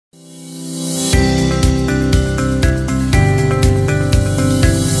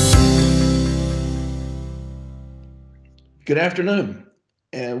Good afternoon,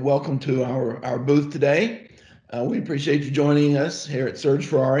 and welcome to our booth today. We appreciate you joining us here at Serge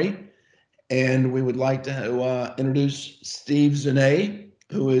Ferrari, and we would like to introduce Steve Szenay,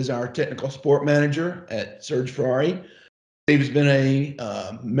 who is our technical support manager at Serge Ferrari. Steve's been a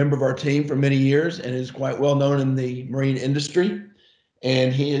member of our team for many years and is quite well known in the marine industry.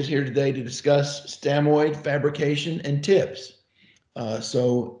 And he is here today to discuss Stamoid fabrication and tips.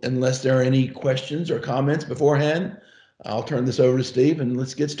 So unless there are any questions or comments beforehand, I'll turn this over to Steve and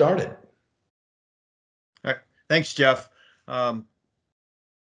let's get started. All right. Thanks, Jeff. Again,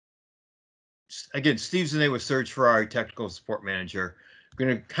 Steve Szenay with Serge Ferrari, Technical Support Manager. We're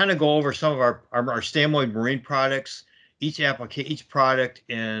going to kind of go over some of our Stamoid marine products, each product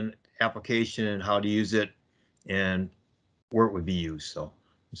and application and how to use it and where it would be used. So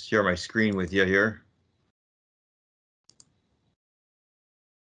let's share my screen with you here.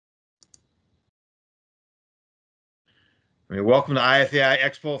 Welcome to IFAI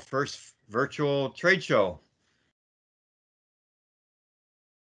Expo, first virtual trade show.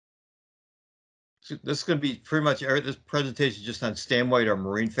 So this is going to be pretty much this presentation just on Stamoid or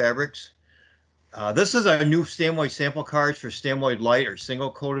marine fabrics. This is our new Stamoid sample cards for Stamoid light or single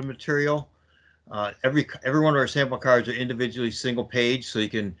coated material. Every one of our sample cards are individually single page, so you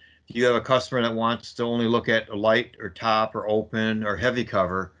can, if you have a customer that wants to only look at a light or top or open or heavy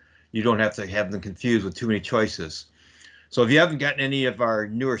cover, you don't have to have them confused with too many choices. So if you haven't gotten any of our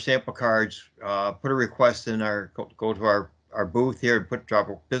newer sample cards, put a request in go to our booth here and drop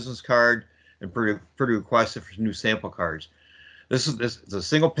a business card and put a request for new sample cards. This is a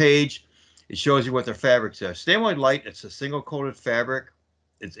single page. It shows you what their fabrics are. Stamoid light, it's a single coated fabric.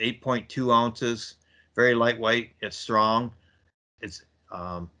 It's 8.2 ounces, very lightweight. It's strong. It's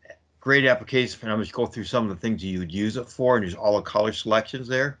great application. And I'm just go through some of the things you would use it for, and there's all the color selections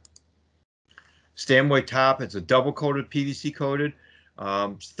there. Stamoid top, it's a double coated PVC coated,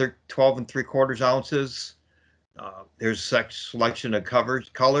 12 and 3/4 ounces. There's a selection of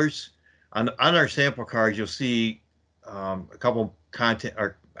colors. On our sample cards, you'll see a couple content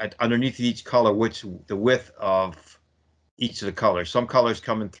or underneath each color, the width of each of the colors. Some colors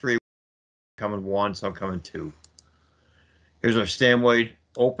come in 3, come in 1, some come in 2. Here's our Stamoid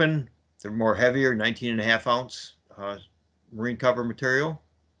open. They're more heavier, 19.5 ounce marine cover material.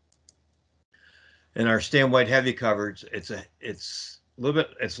 And our Stamoid heavy covers, it's a little bit,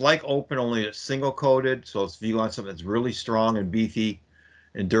 it's like open, only it's single coated. So if you want something that's really strong and beefy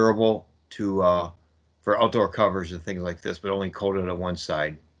and durable for outdoor covers and things like this, but only coated on one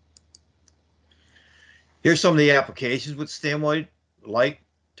side. Here's some of the applications with Stamoid: light,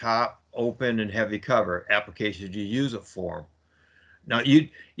 top, open, and heavy cover applications you use it for. Now,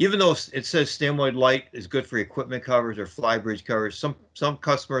 even though it says Stamoid light is good for equipment covers or fly bridge covers, some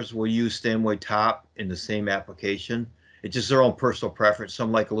customers will use Stamoid top in the same application. It's just their own personal preference.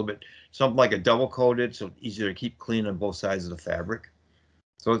 Some like a double coated, so easier to keep clean on both sides of the fabric.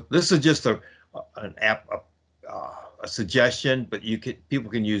 So this is just a suggestion, but people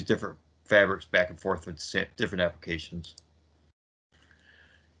can use different fabrics back and forth with different applications.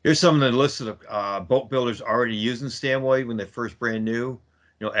 Here's some of the list of boat builders already using Stamoid when they're first brand new.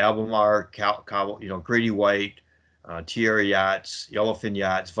 Albemarle, Cobble, Grady White, Tierra Yachts, Yellowfin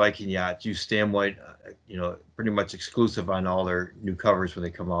Yachts, Viking Yachts use Stamoid, pretty much exclusive on all their new covers when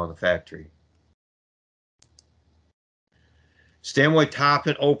they come out of the factory. Stamoid top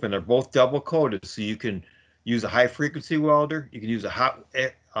and open are both double coated, so you can use a high frequency welder, you can use a hot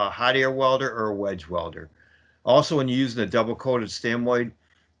air welder or a wedge welder. Also, when you're using a double coated Stamoid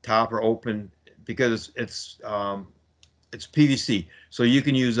top or open, because it's PVC, so you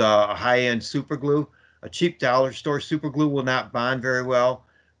can use a high-end super glue. A cheap dollar store super glue will not bond very well,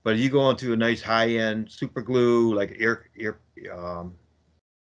 but if you go into a nice high-end super glue like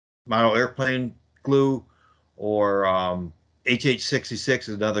model airplane glue or HH66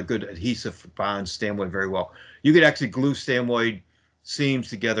 is another good adhesive for bonds Stamoid very well. You could actually glue Stamoid seams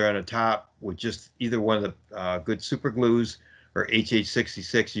together on the top with just either one of the good super glues or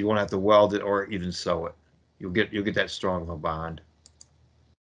HH66. You won't have to weld it or even sew it. You'll get that strong of a bond.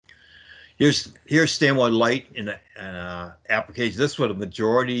 Here's Stamoid light in an application. This is what a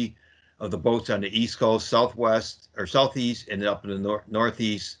majority of the boats on the East Coast, Southwest or Southeast, and up in the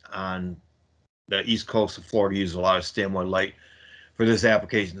Northeast on the East Coast of Florida use a lot of Stamoid light for this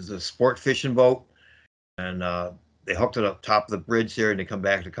application. This is a sport fishing boat, and they hooked it up top of the bridge there, and they come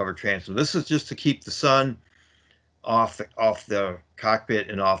back to cover transom. This is just to keep the sun off the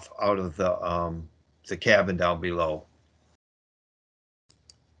cockpit and out of the cabin down below.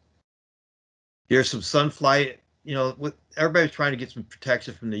 Here's some sunfly. With everybody's trying to get some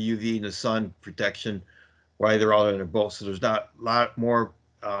protection from the UV and the sun protection. while they're out on their boat. So there's not a lot more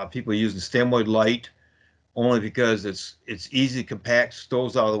people using Stamoid Light, only because it's easy, compact,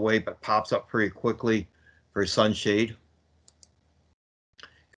 stows out of the way, but pops up pretty quickly for sunshade.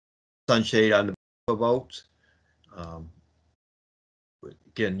 Sunshade on the boats.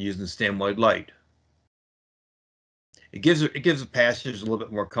 Again, using Stamoid Light. It gives the passengers a little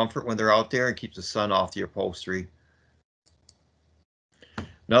bit more comfort when they're out there and keeps the sun off the upholstery.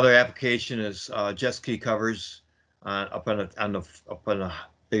 Another application is jet ski covers up on the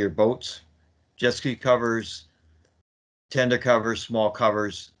bigger boats. Jet ski covers, tender covers, small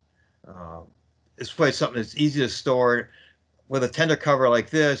covers. It's quite something that's easy to store. With a tender cover like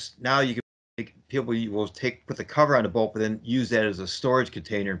this, now you can people will put the cover on the boat, but then use that as a storage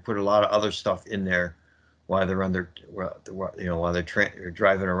container and put a lot of other stuff in there while they're on their, while they're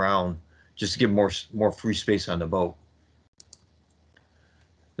driving around, just to give more free space on the boat.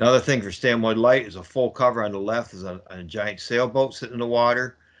 Another thing for Stamoid Light is a full cover on the left is a giant sailboat sitting in the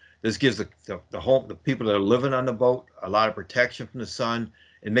water. This gives the people that are living on the boat a lot of protection from the sun.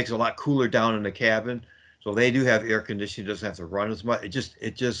 It makes it a lot cooler down in the cabin. So they do have air conditioning, doesn't have to run as much. It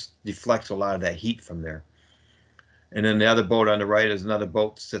just deflects a lot of that heat from there. And then the other boat on the right is another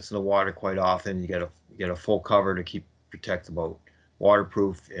boat that sits in the water quite often. You get a full cover to protect the boat,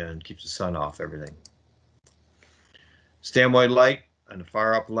 waterproof, and keeps the sun off everything. Stamoid Light on the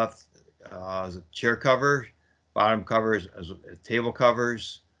far up left is a chair cover. Bottom covers as table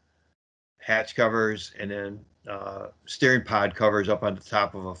covers, hatch covers, and then steering pod covers up on the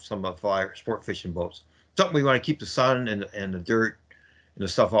top of some of the sport fishing boats. Something we want to keep the sun and the dirt and the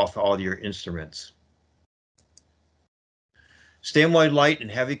stuff off all your instruments. Stamoid Light and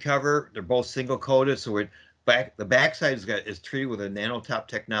heavy cover, they're both single coated, so the backside is treated with a nanotop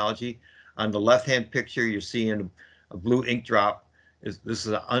technology. On the left-hand picture, you're seeing a blue ink drop. This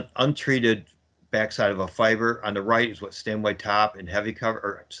is an untreated backside of a fiber. On the right is what Stamoid top and heavy cover,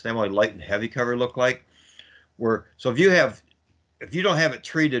 or Stamoid Light and heavy cover look like. So if you don't have it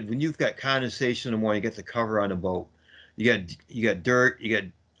treated, when you've got condensation and when you get the cover on the boat, you got dirt,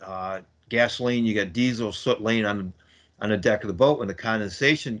 you got gasoline, you got diesel soot laying on the deck of the boat. When the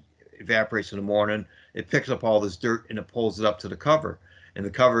condensation evaporates in the morning, it picks up all this dirt and it pulls it up to the cover, and the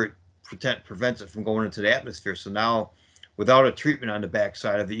cover prevents it from going into the atmosphere. So now, without a treatment on the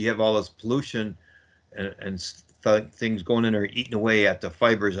backside of it, you have all this pollution and things going in there eating away at the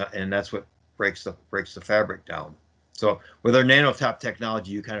fibers, and that's what breaks the fabric down. So with our nanotop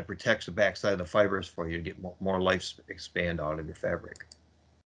technology, you kind of protects the backside of the fibers for you to get more life expand out of your fabric.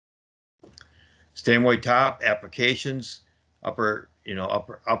 Stamoid top applications, upper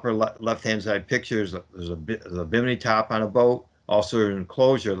left hand side pictures. There's a bimini top on a boat. Also an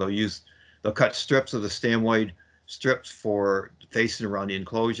enclosure, they'll cut strips of the Stamoid strips for facing around the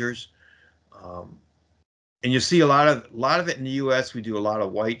enclosures. And you see a lot of it in the U.S. We do a lot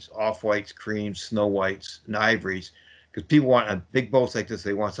of whites, off whites, creams, snow whites, and ivories, because people want on big boats like this.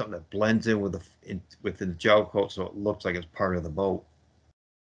 They want something that blends in within the gel coat, so it looks like it's part of the boat.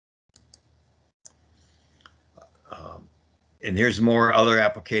 And here's more other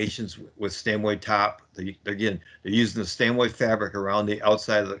applications with Stamoid top. They're using the Stamoid fabric around the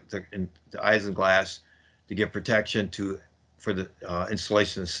outside of the isinglass to give protection for the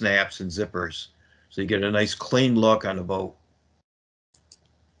installation of snaps and zippers. So you get a nice clean look on the boat.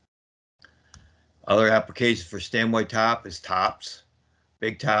 Other applications for Stamoid top is tops,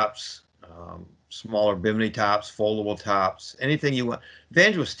 big tops, smaller bimini tops, foldable tops, anything you want.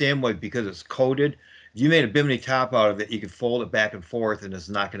 Advantage with Stamoid, because it's coated. If you made a bimini top out of it, you can fold it back and forth, and it's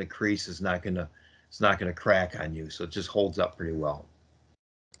not going to crease. It's not going to crack on you. So it just holds up pretty well.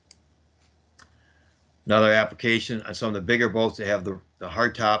 Another application on some of the bigger boats, they have the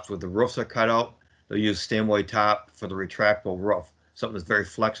hard tops with the roofs are cut out. They'll use Stamoid top for the retractable roof, something that's very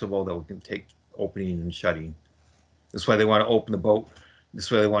flexible that can take opening and shutting. That's why they want to open the boat. This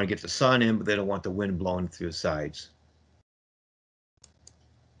way they want to get the sun in, but they don't want the wind blowing through the sides.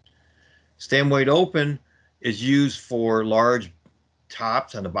 Stamoid open is used for large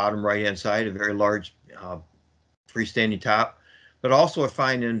tops on the bottom right-hand side, a very large freestanding top. But also I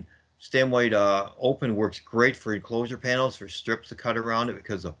find in Stamoid open works great for enclosure panels, for strips to cut around it,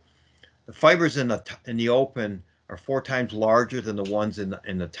 because the fibers in the open are 4 times larger than the ones in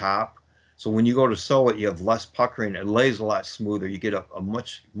the top. So when you go to sew it, you have less puckering. It lays a lot smoother. You get a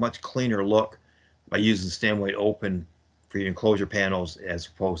much cleaner look by using Stamoid open for your enclosure panels as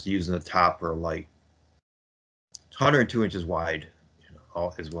opposed to using a top or a light. It's 102 inches wide,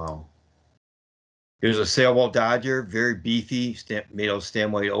 as well. Here's a sailboat Dodger, very beefy, made of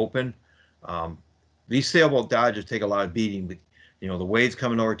Stamoid open. These sailboat Dodgers take a lot of beating, but you know, the waves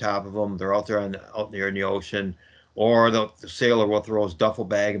coming over top of them. They're out there out there in the ocean, or the sailor will throw his duffel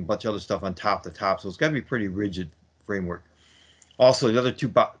bag and a bunch of other stuff on top the top. So it's got to be pretty rigid framework. Also, the other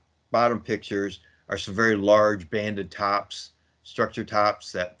two bottom pictures are some very large banded tops, structure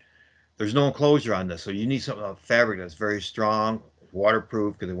tops that there's no enclosure on this. So you need something of fabric that's very strong,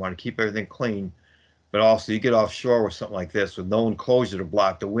 waterproof, because they want to keep everything clean. But also you get offshore with something like this with no enclosure to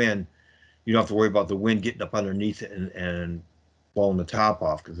block the wind. You don't have to worry about the wind getting up underneath it and blowing the top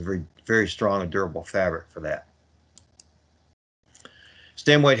off, because it's a very, very strong and durable fabric for that.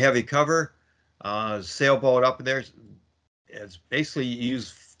 Stamoid heavy cover, sailboat up there. It's basically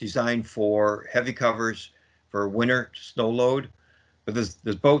designed for heavy covers for winter snow load. But this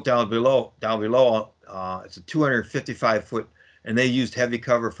boat down below, it's a 255-foot, and they used heavy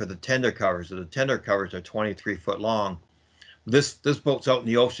cover for the tender covers. So the tender covers are 23 foot long. This boat's out in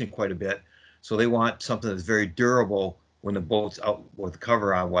the ocean quite a bit, so they want something that's very durable when the boat's out with the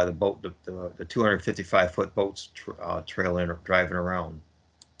cover on, while the 255-foot boat's trailing or driving around,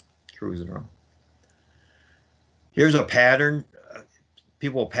 cruising around. Here's a pattern.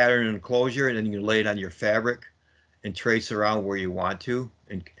 People will pattern an enclosure, and then you can lay it on your fabric and trace around where you want to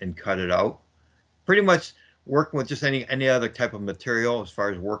and cut it out. Pretty much working with just any other type of material as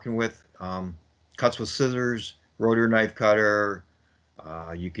far as working with. Cuts with scissors, rotary knife cutter.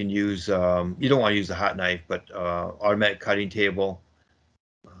 You can use, you don't want to use a hot knife, but automatic cutting table.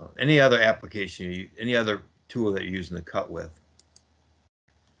 Any other application, any other tool that you're using to cut with.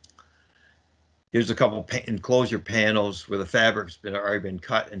 Here's a couple enclosure panels where the fabric's already been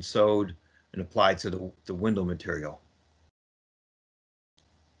cut and sewed and applied to the window material.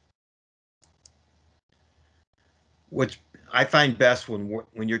 Which I find best when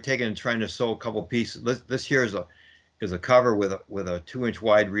you're taking and trying to sew a couple pieces. This here is a cover with a 2-inch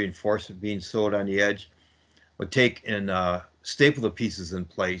wide reinforcement being sewed on the edge. But take and staple the pieces in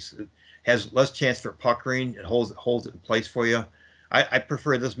place. It has less chance for puckering. It holds it in place for you. I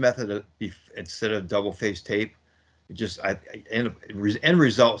prefer this method instead of double face tape. It just end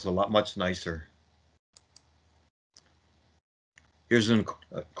result is a lot much nicer. Here's an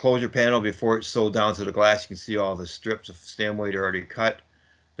enclosure panel before it's sewed down to the glass. You can see all the strips of Stamoid are already cut.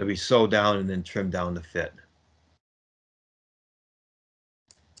 They'll be sewed down and then trimmed down to fit.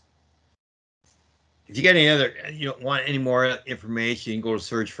 If you get any other, you don't want any more information, you can go to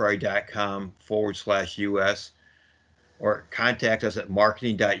sergeferrari.com/US or contact us at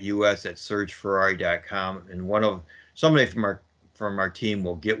marketing.us@sergeferrari.com, and somebody from our team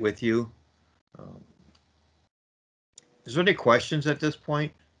will get with you. Is there any questions at this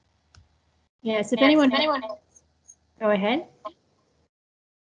point? Yes, if anyone, go ahead.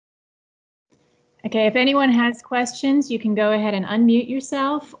 Okay, if anyone has questions, you can go ahead and unmute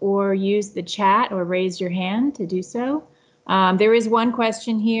yourself or use the chat or raise your hand to do so. There is one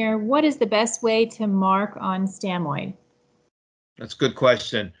question here. What is the best way to mark on Stamoid? That's a good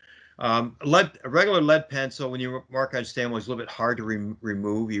question. A regular lead pencil, when you mark on Stamoid, is a little bit hard to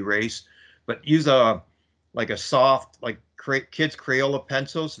remove, erase, but use like a soft, like kids' Crayola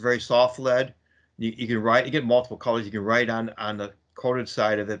pencils, very soft lead. You can write, you get multiple colors. You can write on the coated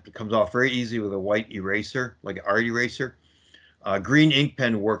side of it. It comes off very easy with a white eraser, like an art eraser. Green ink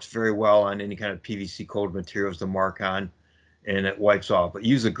pen works very well on any kind of PVC coated materials to mark on, and it wipes off. But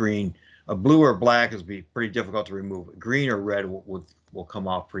use a green. A blue or black is be pretty difficult to remove. Green or red will come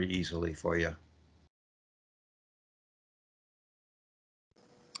off pretty easily for you.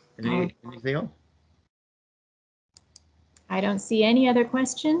 Anything else? I don't see any other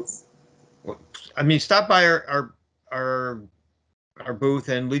questions. Well, I mean, stop by our booth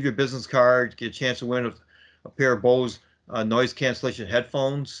and leave your business card. Get a chance to win a pair of Bose noise cancellation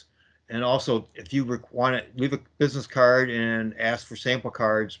headphones. And also, if you want to leave a business card and ask for sample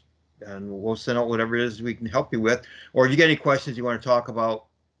cards, and we'll send out whatever it is we can help you with. Or if you get any questions you want to talk about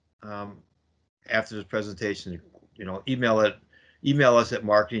after this presentation, email us at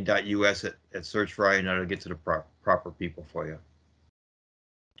marketing.us@sergeferrari, and that'll get to the proper people for you.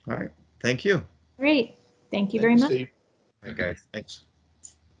 All right. Thank you. Great. Thank you very much. Steve. Okay. Thanks.